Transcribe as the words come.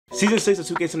Season 6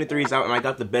 of 2K73 is out, and I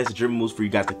got the best dribble moves for you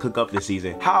guys to cook up this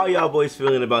season. How y'all boys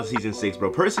feeling about Season 6,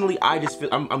 bro? Personally, I just feel,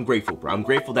 I'm grateful, bro. I'm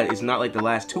grateful that it's not like the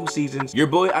last 2 seasons. Your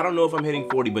boy, I don't know if I'm hitting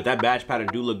 40, but that badge pattern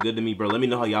do look good to me, bro. Let me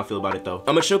know how y'all feel about it, though.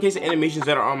 I'm gonna showcase the animations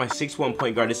that are on my 6'1"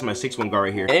 point guard. This is my 6'1" guard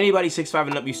right here. And anybody 6'5"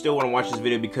 and up, you still want to watch this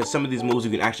video because some of these moves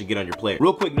you can actually get on your player.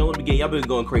 Real quick, Nolimitcj gang, y'all been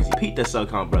going crazy. Pete that sub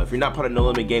count, bro. If you're not part of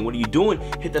Nolimitcj gang, what are you doing?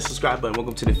 Hit that subscribe button.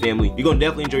 Welcome to the family. You're gonna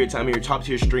definitely enjoy your time here. Top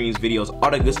tier streams, videos, all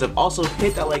that good stuff. Also,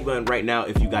 hit that like button right now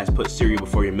if you guys put cereal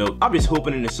before your milk. I'm just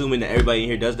hoping and assuming that everybody in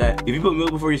here does that. If you put milk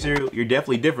before your cereal, you're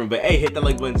definitely different. But hey, hit that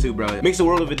like button too, bro. It makes a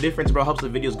world of a difference, bro. Helps the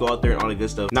videos go out there and all the good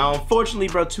stuff. Now, unfortunately,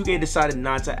 bro, 2K decided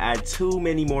not to add too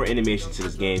many more animations to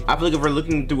this game. I feel like if we're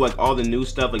looking through like all the new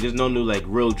stuff, like there's no new like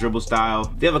real dribble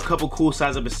style. They have a couple cool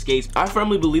size up escapes. I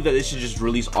firmly believe that they should just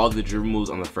release all the dribble moves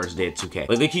on the first day of 2K.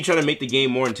 Like they keep trying to make the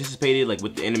game more anticipated, like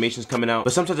with the animations coming out.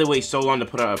 But sometimes they wait so long to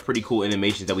put out a pretty cool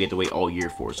animations that we have to wait all year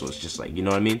for. So it's just like, you know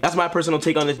what I mean? That's my personal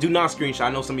take on this. Do not screenshot. I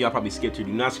know some of y'all probably skipped here.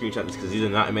 Do not screenshot this because these are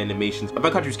not animations. If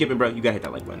I caught you skipping, bro, you gotta hit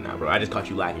that like button now, bro. I just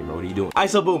caught you lagging, bro. What are you doing? Alright,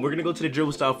 so boom, we're gonna go to the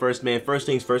dribble style first, man. First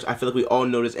things first, I feel like we all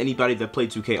notice anybody that played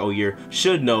 2K all year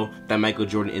should know that Michael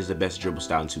Jordan is the best dribble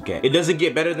style in 2K. It doesn't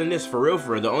get better than this, for real,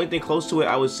 for real. The only thing close to it,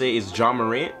 I would say, is John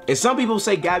Morant. And some people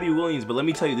say Gabby Williams, but let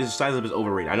me tell you, this size up is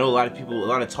overrated. I know a lot of people, a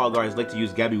lot of tall guards like to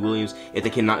use Gabby Williams if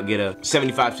they cannot get a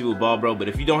 75 speed ball, bro. But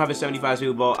if you don't have a 75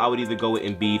 speed ball, I would either go with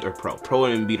Embiid or Pro. Pro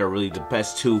and Embiid are really the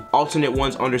best two alternate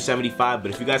ones under 75.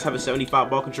 But if you guys have a 75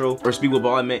 ball control or speed with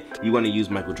ball, I meant, you want to use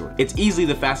Michael Jordan. It's easily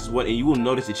the fastest one, and you will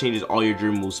notice it changes all your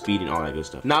dribble move speed and all that good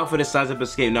stuff. Now for the size up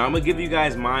escape. Now I'm gonna give you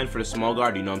guys mine for the small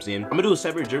guard. You know what I'm saying? I'm gonna do a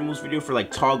separate dribble moves video for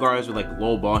like tall guards with like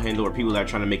low ball handle or people that are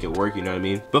trying to make it work. You know what I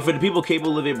mean? But for the people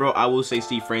capable of it, bro, I will say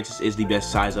Steve Francis is the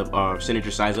best size up,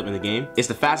 signature size up in the game. It's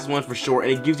the fastest one for sure,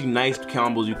 and it gives you nice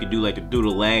combos you can do like through the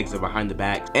legs or behind the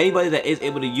back. Anybody that is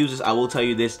able to use this, I will tell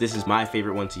you this is my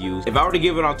favorite one to use. If I were to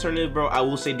give an alternative, bro, I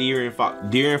will say De'Aaron Fox.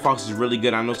 De'Aaron Fox is really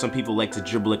good. I know some people like to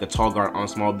dribble like a tall guard on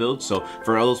small builds, so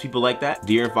for all those people like that,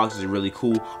 De'Aaron Fox is a really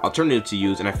cool alternative to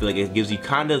use, and I feel like it gives you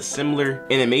kind of similar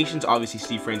animations. Obviously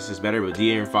Steve Francis is better, but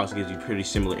De'Aaron Fox gives you pretty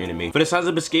similar animation. For the size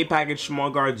of escape package small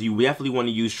guards, you definitely want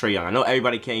to use Trae Young. I know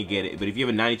everybody can't get it, but if you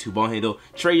have a 92 ball handle,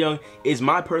 Trae Young is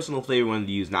my personal favorite one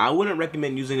to use. Now I wouldn't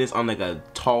recommend using this on like a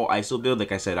tall ISO build.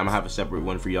 Like I said, I'm gonna have a separate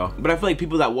one for y'all, but I feel like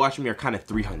people that watch me are kind of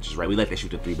 300s, right? We like to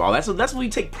shoot the 3 ball. That's what we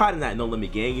take pride in, that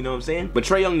Nolimitcj gang, you know what I'm saying? But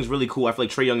Trae Young is really cool. I feel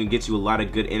like Trae Young gets you a lot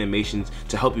of good animations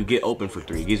to help you get open for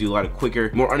 3. It gives you a lot of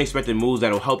quicker, more unexpected moves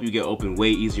that'll help you get open way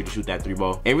easier to shoot that 3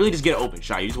 ball and really just get an open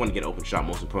shot. You just want to get an open shot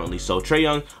most importantly. So Trae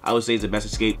Young, I would say, is the best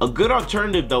escape. A good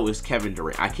alternative though is Kevin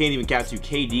Durant. I can't even catch you.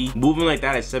 KD moving like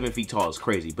that at 7 feet tall is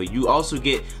crazy, but you also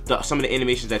get some of the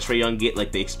animations that Trae Young get,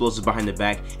 like the explosive behind the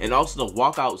back and also the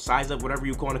walkout size up, whatever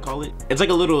you want to call it. It's like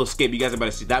a little escape. You guys are about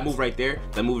to see that move right there.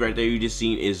 That move right there you just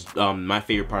seen is my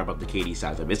favorite part about the KD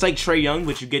size up. It's like Trae Young,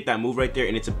 but you get that move right there,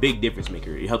 and it's a big difference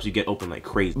maker. It helps you get open like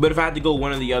crazy. But if I had to go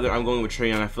one or the other, I'm going with Trae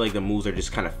Young. I feel like the moves are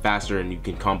just kind of faster, and you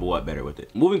can combo up better with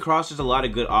it. Moving cross, there's a lot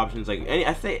of good options. Like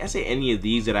I say any of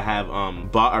these that I have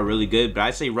bought are really good, but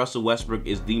I'd say Russell Westbrook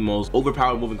is the most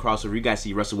overpowered moving crossover. You guys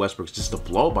see Russell Westbrook's just a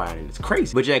blow by it, and it's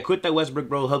crazy. But yeah, quit that Westbrook,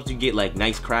 bro. Helps you get like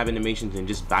nice crab animations and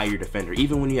just buy your defender,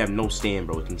 even when you have no stand,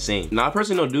 bro. It's insane. Now I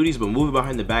personally don't do these, but moving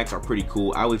behind the backs are pretty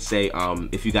cool. I would say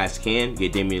if you guys can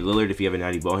get Damian Lillard if you have a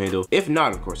 90 ball handle. If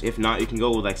not, of course, if not, you can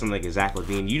go with like something like a Zach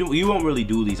LaVine. You won't really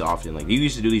do these often. Like you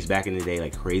used to do these back in the day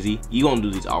like crazy. You won't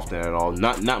do these often at all.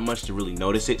 Not much to really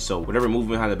notice it. So whatever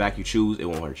movement behind the back you choose, it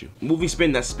won't hurt you. Moving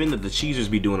spin, that spin that the cheesers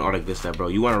be doing, all that good stuff, bro.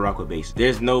 You want to rock with basic.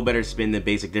 There's no better spin than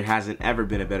basic. There hasn't ever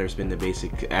been a better spin than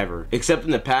basic ever, except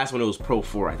in the past when it was Pro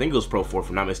 4. I think it was Pro 4 if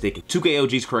I'm not mistaken. 2K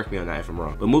OGs, correct me on that if I'm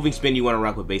wrong. But moving spin, you want to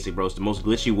rock with basic, bro. It's the most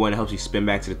glitchy one. It helps you spin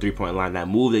back to the 3-point line. That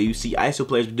move that you see ISO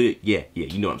players do it. Yeah,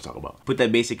 you know what I'm talking about. Put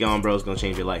that basic on, bro. It's gonna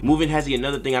change your life. Moving hezzy,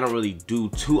 another thing I don't really do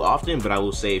too often, but I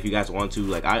will say if you guys want to,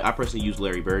 like I personally use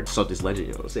Larry Bird. This legend,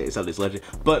 you know what I'm saying? It's this legend.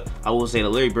 But I will say the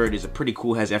Larry Bird is a pretty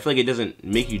cool hezzy. I feel like it doesn't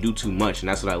make you do too much, and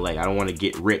that's what I like. I don't want to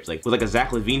get ripped. Like with like a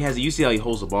Zach LaVine hezzy, you see how he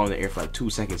holds the ball in the air for like 2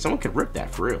 seconds. Someone could rip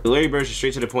that for real. The Larry Bird's just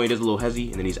straight to the point. He does a little hezzy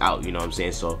and then he's out. You know what I'm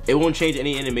saying? So it won't change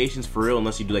any animations for real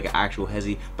unless you do like an actual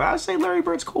hezzy. But I would say Larry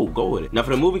Bird's cool. Go with it. Now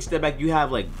for the moving step back, you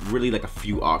have like really like a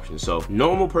few options. So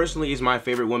normal personally is my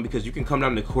favorite one because you can come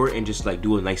down the court and just like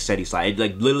do a nice steady slide. It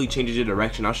like literally changes your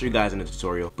direction. I'll show you guys in the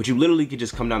tutorial. But you literally could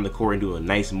just come down the court and do a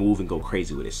nice move and go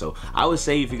crazy with it. So I would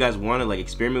say if you guys want to like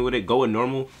experiment with it, go with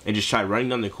normal and just try running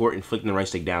down the court and flicking the right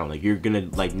stick down. Like you're gonna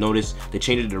like notice the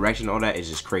change of direction, all that is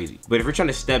just crazy. But if you're trying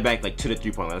to step back like to the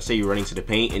 3-point line, let's say you're running to the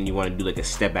paint and you want to do like a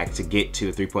step back to get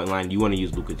to the 3-point line, you want to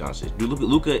use Luka Doncic.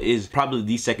 Luka is probably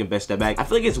the second best step back. I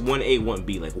feel like it's 1A,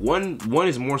 1B. Like one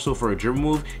is more so for a dribble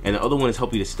move, and and the other one is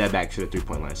help you to step back to the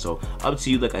 3-point line. So up to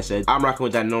you. Like I said, I'm rocking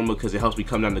with that normal because it helps me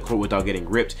come down the court without getting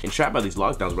ripped and trapped by these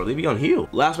lockdowns, bro. They be on heel.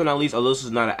 Last but not least, although this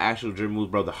is not an actual dribble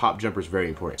move, bro, the hop jumper is very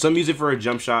important. Some use it for a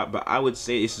jump shot, but I would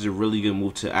say this is a really good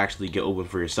move to actually get open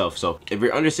for yourself. So if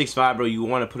you're under 6'5", bro, you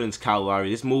want to put in this Kyle Lowry.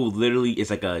 This move literally is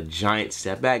like a giant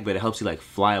step back, but it helps you like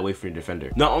fly away from your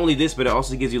defender. Not only this, but it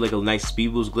also gives you like a nice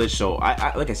speed boost glitch. So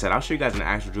like I said, I'll show you guys an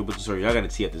actual dribble tutorial. Y'all gotta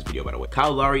tee up this video, by the way.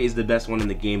 Kyle Lowry is the best one in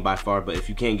the game by far, but if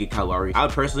you can't get Kyle Lowry, I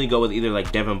would personally go with either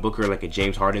like Devin Booker or like a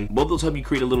James Harden. Both those help you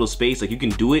create a little space. Like you can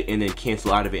do it and then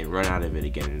cancel out of it and run out of it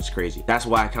again, and it's crazy. That's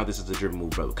why I count this as a dribble move,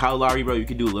 bro. Kyle Lowry, bro, you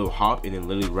can do a little hop and then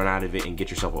literally run out of it and get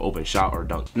yourself an open shot or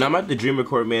dunk. Now I'm at the Dream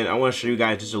Court, man. I want to show you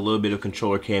guys just a little bit of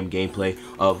controller cam gameplay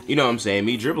of, you know what I'm saying,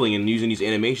 me dribbling and using these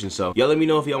animations. So y'all let me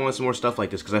know if y'all want some more stuff like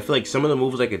this, because I feel like some of the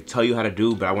moves I could tell you how to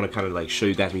do, but I want to kind of like show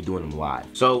you guys me doing them live.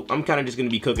 So I'm kind of just gonna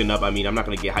be cooking up. I mean, I'm not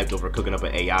gonna get hyped over cooking up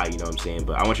an AI, you know what I'm saying,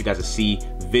 but I want you guys to see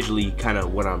visually kind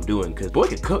of what I'm doing, because boy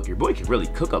can cook. Your boy can really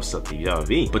cook up something, you know what I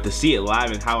mean? But to see it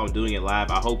live and how I'm doing it live,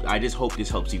 I just hope this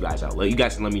helps you guys out. You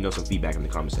guys can let me know some feedback in the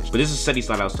comment section. But this is steady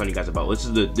slide I was telling you guys about. This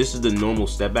is the normal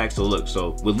step back. So look,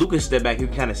 so with Luka's step back, you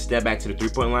can kind of step back to the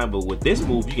 3-point line, but with this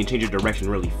move, you can change your direction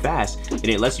really fast, and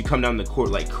it lets you come down the court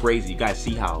like crazy. You guys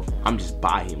see how I'm just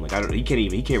by him. Like he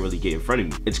can't really get in front of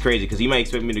me. It's crazy because he might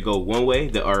expect me to go one way,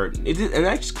 and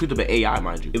I just clicked up an AI,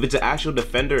 mind you. If it's an actual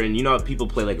defender, and you know how people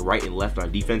play like right and left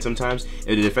on defense sometimes, if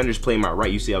the defender's playing my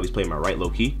right, you see how he's playing my right low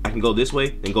key, I can go this way,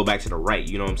 then go back to the right,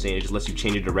 you know what I'm saying? It just lets you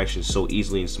change your direction so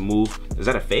easily and smooth. Is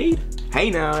that a fade? Hey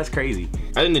now, that's crazy.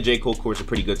 I think the J. Cole court's a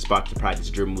pretty good spot to practice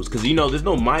dribble moves, because you know there's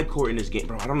no my court in this game,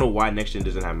 bro. I don't know why next gen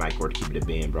doesn't have my court to keep it a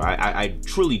band, bro. I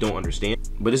truly don't understand.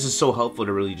 But this is so helpful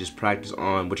to really just practice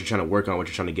on what you're trying to work on, what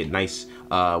you're trying to get nice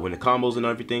when the combos and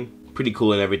everything. Pretty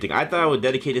cool and everything. I thought I would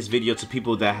dedicate this video to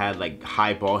people that had like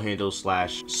high ball handles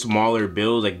slash smaller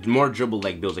builds, like more dribble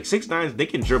like builds. Like 6'9", they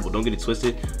can dribble, don't get it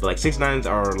twisted, but like 6'9"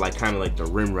 are like kind of like the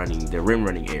rim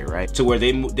running air, right? To where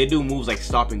they do moves like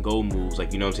stop and go moves,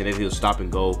 like, you know what I'm saying, they do stop and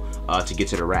go to get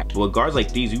to the rack. But with guards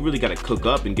like these, you really got to cook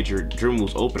up and get your dribble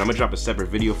moves open. I'm gonna drop a separate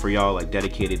video for y'all like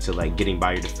dedicated to like getting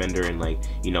by your defender and like,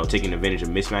 you know, taking advantage of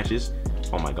mismatches.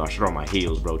 Oh my gosh, they're on my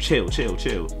heels, bro. Chill.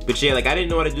 But yeah, like I didn't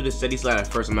know how to do the steady slide at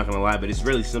first, I'm not gonna lie, but it's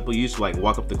really simple. You used to like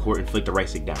walk up the court and flick the right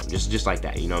stick down, just like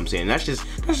that, you know what I'm saying? That's just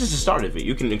the start of it.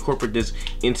 You can incorporate this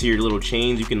into your little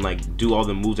chains. You can like do all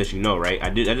the moves that you know, right? I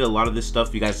did a lot of this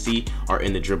stuff you guys see are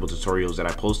in the dribble tutorials that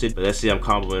I posted. But let's see, I'm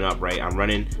comboing up, right? I'm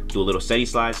running, do a little steady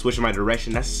slide, switching my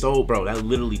direction. That's so, bro, that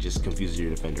literally just confuses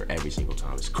your defender every single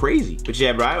time. It's crazy. But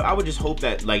yeah, bro, I would just hope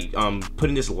that like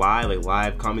putting this live, like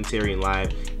live commentary and live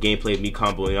gameplay of me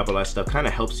comboing up all that stuff kind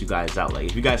of helps you guys out. Like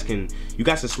if you guys can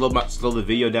slow the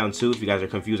video down too if you guys are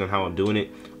confused on how I'm doing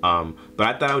it. But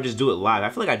I thought I would just do it live. I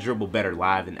feel like I dribble better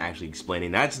live than actually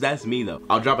explaining. That's me though.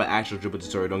 I'll drop an actual dribble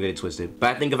tutorial, don't get it twisted.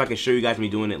 But I think if I can show you guys me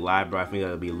doing it live, bro, I think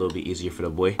that'll be a little bit easier for the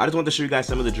boy. I just want to show you guys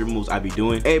some of the dribble moves I be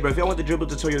doing. Hey bro, if y'all want the dribble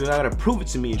tutorial, y'all gotta prove it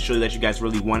to me and show you that you guys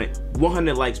really want it.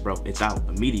 100 likes, bro, it's out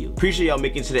immediately. Appreciate y'all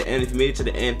making it to the end. If you made it to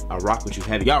the end, I rock with you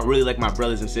heavy. Y'all really like my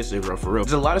brothers and sisters, bro, for real.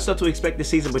 There's a lot of stuff to expect this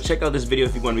season, but check out this video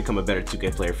if you want to become a better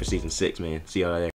 2K player for season 6, man. See y'all there.